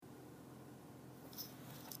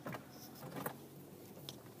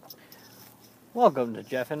Welcome to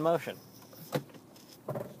Jeff in Motion.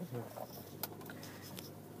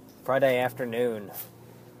 Friday afternoon.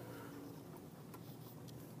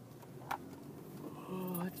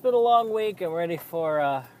 It's been a long week. I'm ready for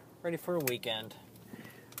a weekend.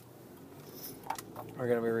 We're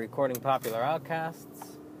going to be recording Popular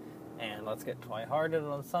Outcasts, and Let's Get Twi-Hearted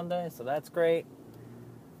on Sunday, so that's great.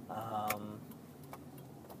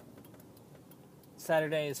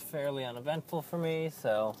 Saturday is fairly uneventful for me,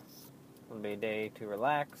 so it's going to be a day to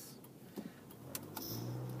relax.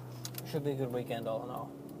 Should be a good weekend all in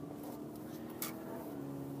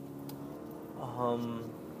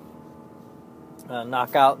all.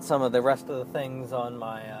 Knock out some of the rest of the things on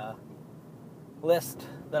my list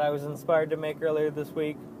that I was inspired to make earlier this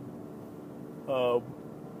week.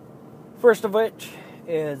 First of which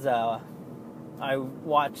is I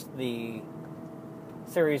watched the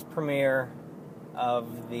series premiere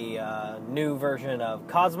of the new version of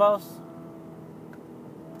Cosmos.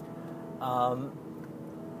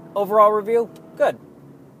 Overall review, good.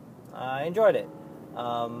 I enjoyed it.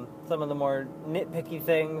 Some of the more nitpicky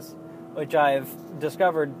things, which I've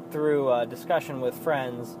discovered through discussion with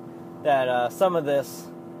friends, that some of this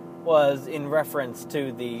was in reference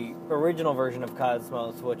to the original version of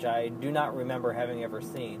Cosmos, which I do not remember having ever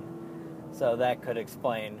seen. So that could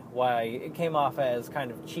explain why it came off as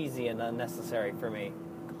kind of cheesy and unnecessary for me.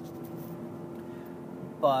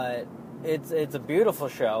 But it's a beautiful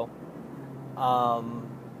show.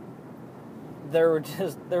 There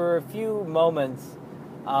were a few moments,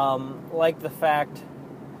 like the fact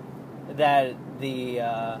that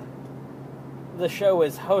the show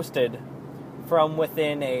is hosted from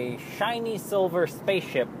within a shiny silver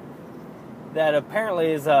spaceship that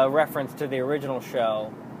apparently is a reference to the original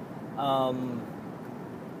show.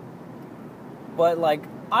 But like,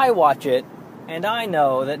 I watch it and I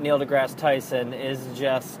know that Neil deGrasse Tyson is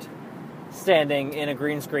just standing in a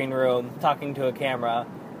green screen room talking to a camera,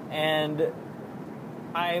 and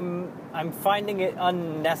I'm finding it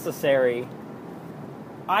unnecessary.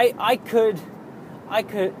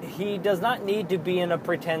 He does not need to be in a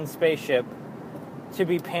pretend spaceship to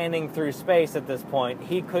be panning through space at this point.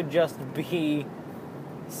 He could just be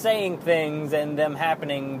saying things and them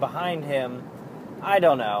happening behind him. I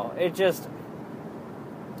don't know.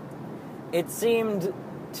 It seemed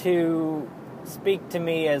to speak to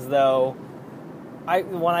me as though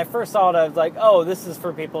when I first saw it, I was like, oh, this is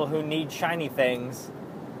for people who need shiny things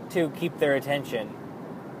to keep their attention.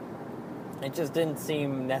 It just didn't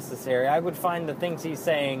seem necessary. I would find the things he's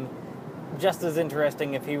saying just as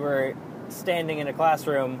interesting if he were standing in a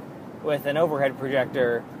classroom with an overhead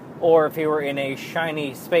projector, or if he were in a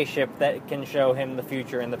shiny spaceship that can show him the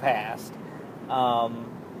future and the past.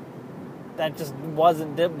 That just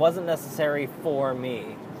wasn't necessary for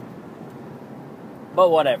me. But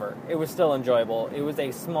whatever. It was still enjoyable. It was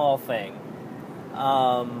a small thing.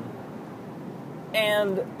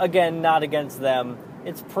 And again, not against them.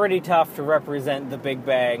 It's pretty tough to represent the Big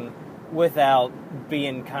Bang without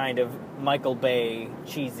being kind of Michael Bay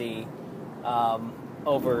cheesy,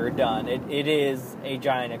 overdone. It is a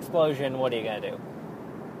giant explosion. What are you going to do?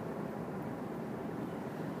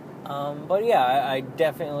 But yeah, I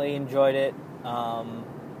definitely enjoyed it.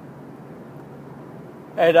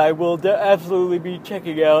 And I will absolutely be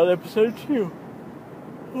checking out episode 2.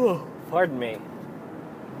 Oh, pardon me.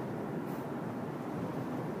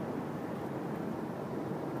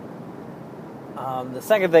 The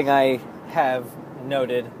second thing I have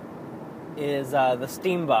noted is the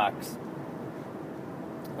Steam Box,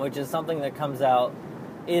 which is something that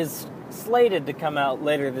is slated to come out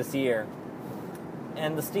later this year.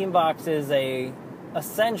 And the Steam Box is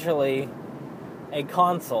essentially a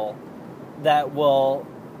console that will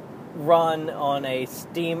run on a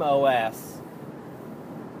Steam OS,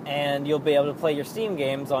 and you'll be able to play your Steam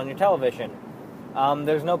games on your television.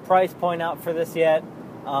 There's no price point out for this yet.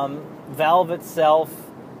 Valve itself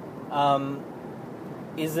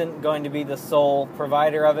isn't going to be the sole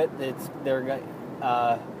provider of it. It's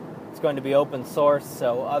going to be open source,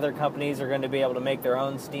 so other companies are going to be able to make their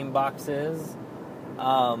own Steam boxes.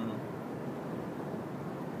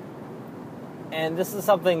 And this is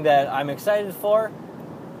something that I'm excited for,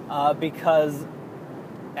 because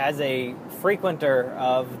as a frequenter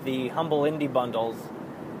of the humble indie bundles,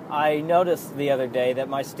 I noticed the other day that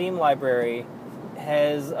my Steam library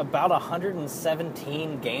has about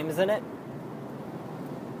 117 games in it.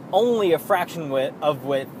 Only a fraction of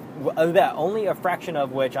which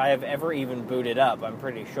I have ever even booted up, I'm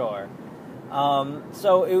pretty sure.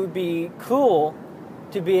 So it would be cool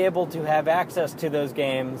to be able to have access to those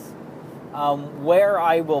games where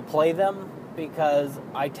I will play them, because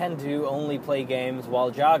I tend to only play games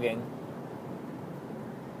while jogging.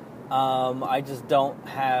 I just don't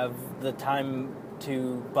have the time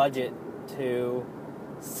to budget to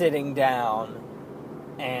sitting down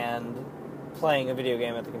and playing a video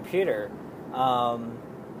game at the computer.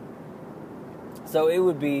 So it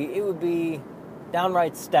would be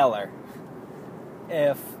downright stellar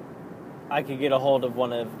if I could get a hold of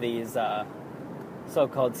one of these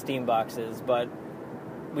so-called Steam boxes, but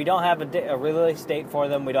we don't have a release date for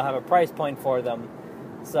them. We don't have a price point for them.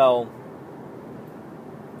 So,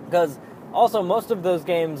 because also most of those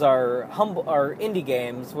games are indie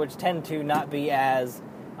games, which tend to not be as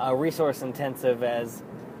resource intensive as,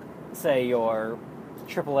 say, your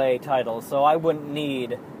AAA titles. So I wouldn't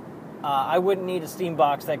need a Steam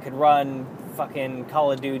box that could run fucking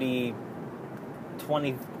Call of Duty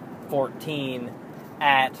 2014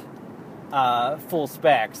 at full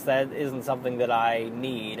specs. That isn't something that I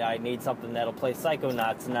need. I need something that'll play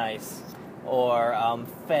Psychonauts nice, or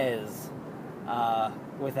Fez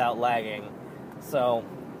without lagging. So,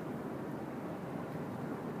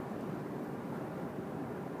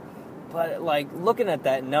 but like looking at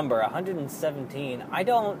that number, 117, I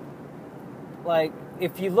don't like.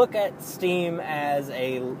 If you look at Steam as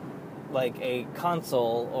a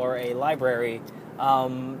console or a library,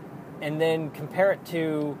 and then compare it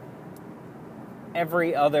to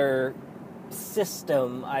every other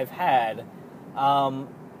system I've had,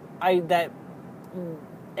 I've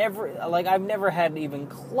never had even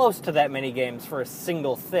close to that many games for a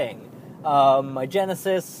single thing. My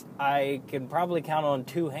Genesis, I can probably count on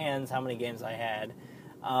two hands how many games I had.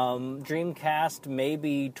 Dreamcast,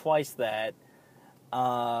 maybe twice that.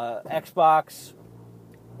 Xbox,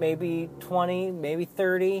 maybe 20, maybe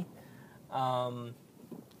 30. And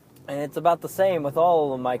it's about the same with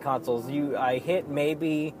all of my consoles. I hit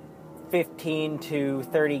maybe 15 to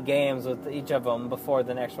 30 games with each of them before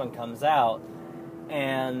the next one comes out.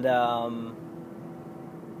 And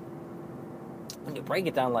when you break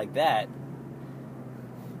it down like that,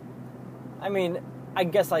 I mean, I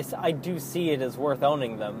guess I do see it as worth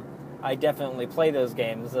owning them. I definitely play those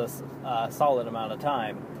games a solid amount of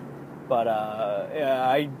time. But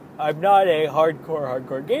I'm not a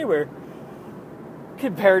hardcore gamer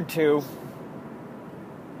compared to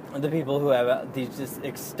the people who have these just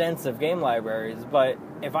extensive game libraries. But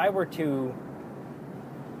if I were to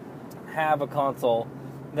have a console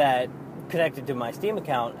that connected to my Steam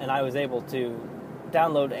account and I was able to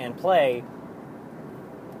download and play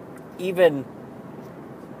even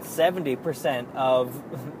 70% of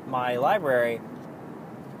my library,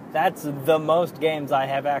 that's the most games I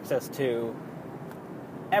have access to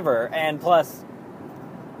ever. And plus,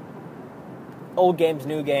 old games,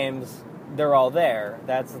 new games, they're all there.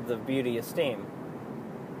 That's the beauty of Steam.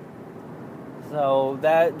 So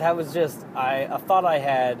that was just a thought I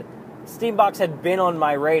had. Steambox had been on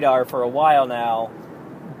my radar for a while now,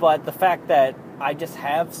 but the fact that I just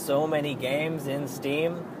have so many games in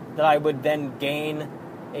Steam that I would then gain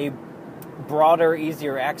a broader,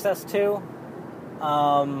 easier access to,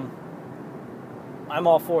 I'm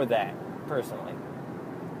all for that, personally.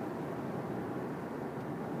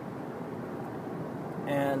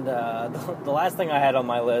 And the last thing I had on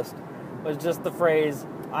my list was just the phrase,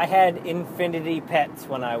 I had infinity pets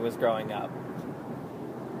when I was growing up.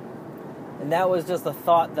 And that was just a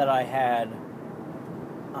thought that I had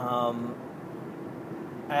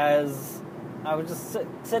as I was just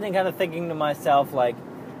sitting kind of thinking to myself, like,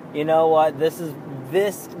 you know what, this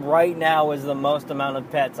right now is the most amount of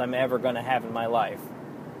pets I'm ever going to have in my life.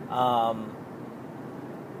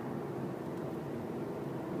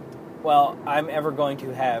 Well, I'm ever going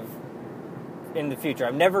to have in the future.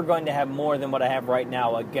 I'm never going to have more than what I have right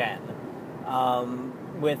now again.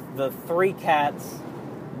 With the 3 cats,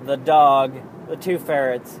 the dog, the 2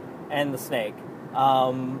 ferrets, and the snake.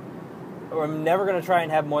 I'm never going to try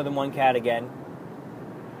and have more than 1 cat again.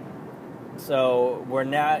 So we're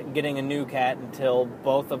not getting a new cat until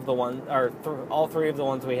both of the ones, or all 3 of the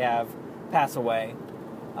ones we have pass away.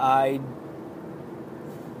 I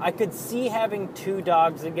could see having 2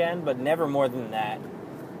 dogs again, but never more than that.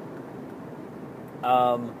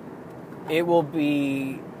 It will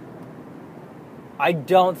be... I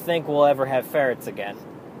don't think we'll ever have ferrets again.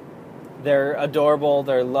 They're adorable.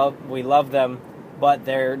 We love them, but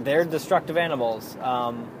they're destructive animals.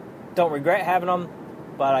 Don't regret having them,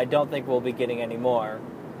 but I don't think we'll be getting any more.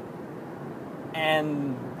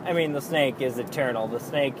 And I mean, the snake is eternal. The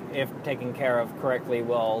snake, if taken care of correctly,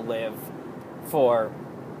 will live for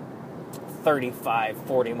 35,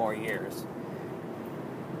 40 more years.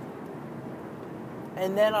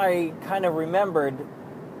 And then I kind of remembered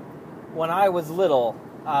when I was little,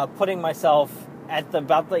 putting myself at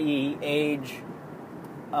about the age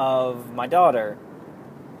of my daughter,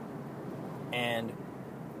 And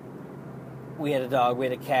we had a dog, we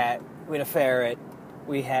had a cat, we had a ferret,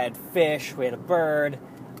 we had fish, we had a bird.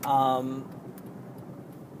 And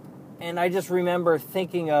I just remember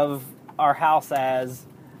thinking of our house as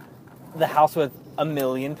the house with a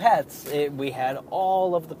million pets. We had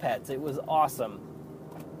all of the pets. It was awesome.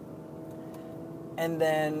 And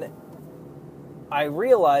then I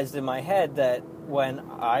realized in my head that when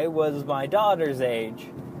I was my daughter's age,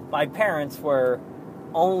 my parents were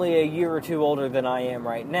only a year or two older than I am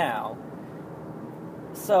right now.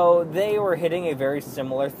 So they were hitting a very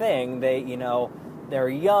similar thing. They're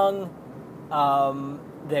young.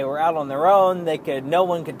 They were out on their own. No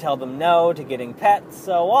one could tell them no to getting pets.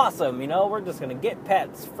 So awesome, we're just going to get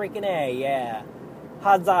pets. Freaking A, yeah.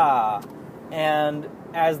 Huzzah. And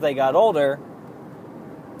as they got older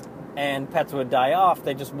and pets would die off,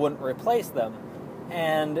 they just wouldn't replace them.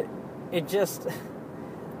 And it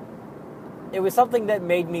was something that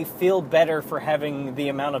made me feel better for having the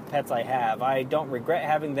amount of pets I have. I don't regret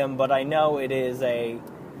having them, but I know it is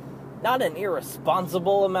not an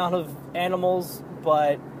irresponsible amount of animals,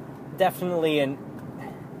 but definitely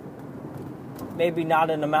maybe not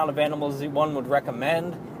an amount of animals one would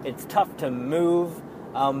recommend. It's tough to move.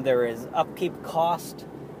 There is upkeep cost,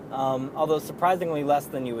 although surprisingly less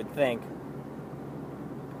than you would think.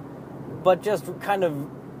 But just kind of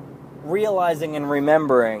realizing and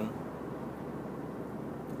remembering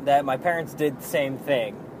that my parents did the same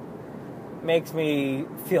thing makes me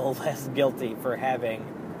feel less guilty for having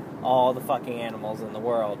all the fucking animals in the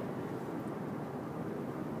world.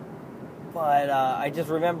 But I just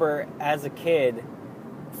remember as a kid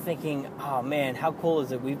thinking, oh man, how cool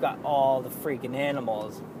is it? We've got all the freaking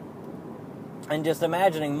animals. And just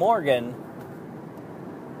imagining Morgan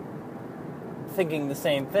thinking the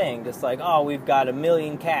same thing. Just like, oh, we've got a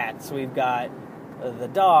million cats. We've got the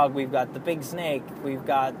dog. We've got the big snake. We've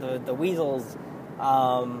got the weasels.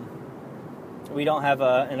 We don't have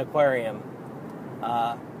an aquarium.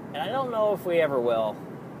 And I don't know if we ever will.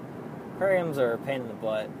 Aquariums are a pain in the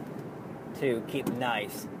butt to keep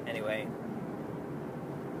nice, anyway.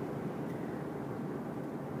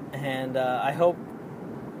 And I hope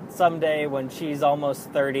someday when she's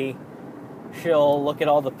almost 30, she'll look at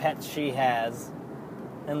all the pets she has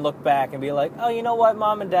and look back and be like, oh, you know what?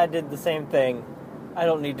 Mom and Dad did the same thing. I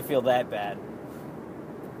don't need to feel that bad.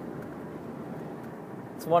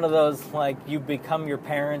 It's one of those, like, you become your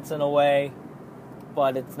parents in a way,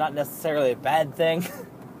 but it's not necessarily a bad thing.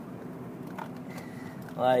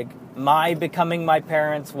 Like, my becoming my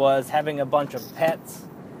parents was having a bunch of pets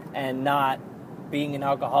and not being an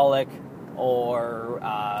alcoholic or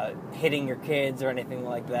hitting your kids or anything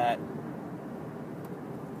like that.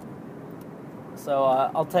 So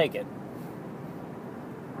I'll take it.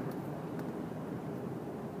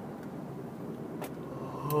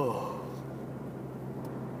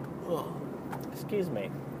 Excuse me.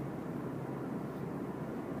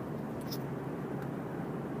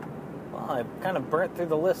 Well, I kind of burnt through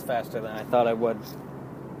the list faster than I thought I would.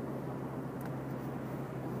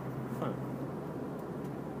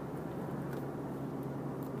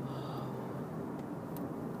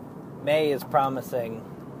 May is promising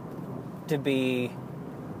to be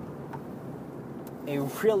a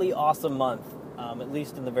really awesome month, at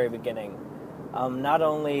least in the very beginning. Not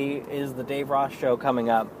only is the Dave Ross Show coming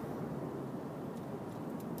up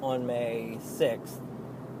on May 6th,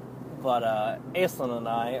 but Aislinn and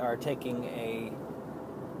I are taking a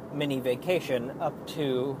mini vacation up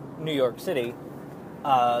to New York City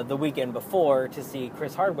the weekend before to see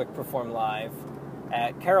Chris Hardwick perform live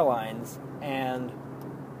at Caroline's. And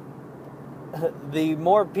the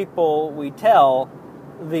more people we tell,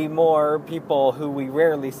 the more people who we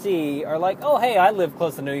rarely see are like, oh, hey, I live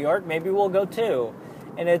close to New York, maybe we'll go too.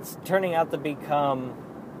 And it's turning out to become,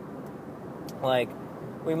 like,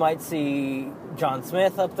 we might see John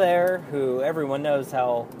Smith up there, who everyone knows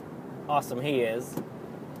how awesome he is.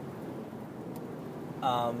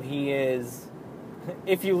 He is,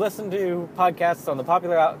 if you listen to podcasts on the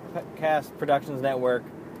Popular Outcast Productions Network,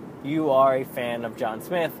 you are a fan of John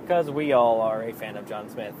Smith, because we all are a fan of John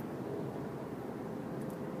Smith.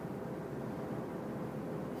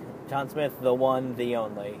 John Smith, the one, the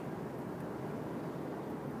only.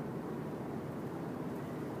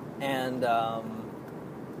 And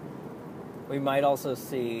we might also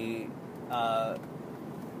see, I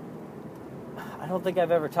don't think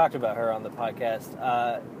I've ever talked about her on the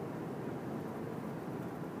podcast,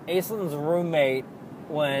 Aislinn's roommate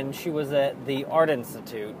when she was at the Art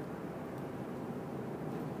Institute,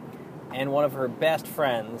 and one of her best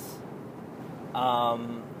friends,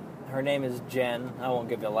 her name is Jen. I won't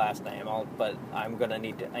give you a last name, but I'm going to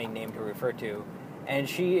need a name to refer to. and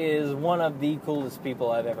she is one of the coolest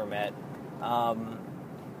people I've ever met.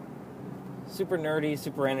 Super nerdy,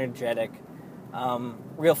 super energetic,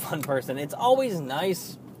 real fun person. It's always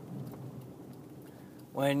nice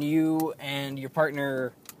when you and your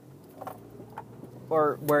partner,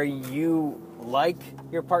 or where you like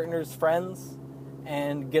your partner's friends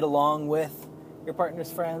and get along with your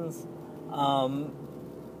partner's friends,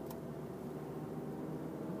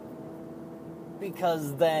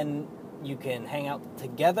 because then you can hang out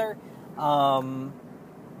together, because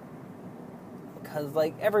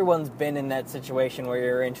like everyone's been in that situation where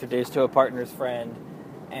you're introduced to a partner's friend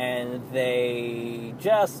and they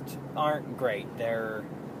just aren't great. They're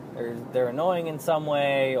annoying in some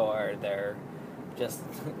way, or they're just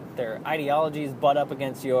their ideologies butt up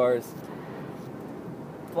against yours.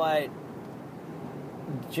 But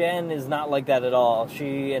Jen is not like that at all.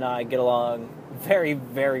 She and I get along very,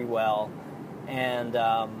 very well, and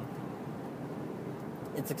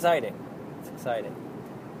it's exciting. It's exciting.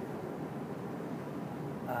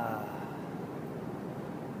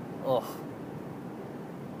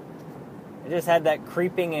 I just had that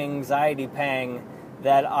creeping anxiety pang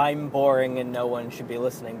that I'm boring and no one should be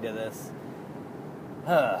listening to this.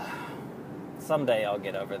 Someday I'll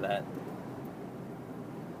get over that.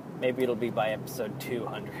 Maybe it'll be by episode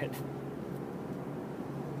 200.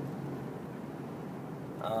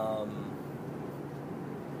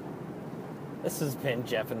 This has been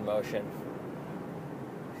Jeff in Motion.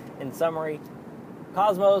 In summary,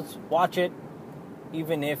 Cosmos, watch it,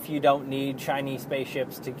 even if you don't need shiny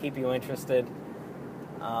spaceships to keep you interested.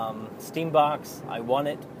 Steambox, I want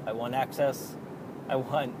it. I want access. I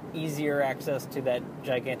want easier access to that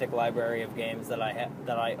gigantic library of games that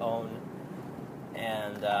I own.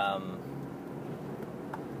 And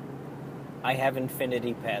I have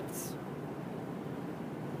Infinity Pets.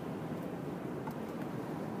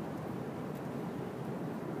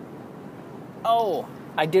 Oh,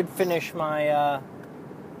 I did finish my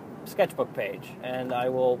sketchbook page, and I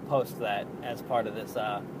will post that as part of this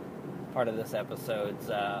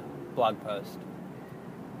episode's blog post.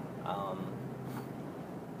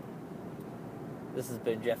 This has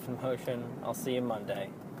been Jeff in Motion. I'll see you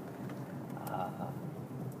Monday.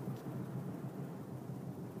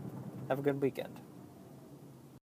 Have a good weekend.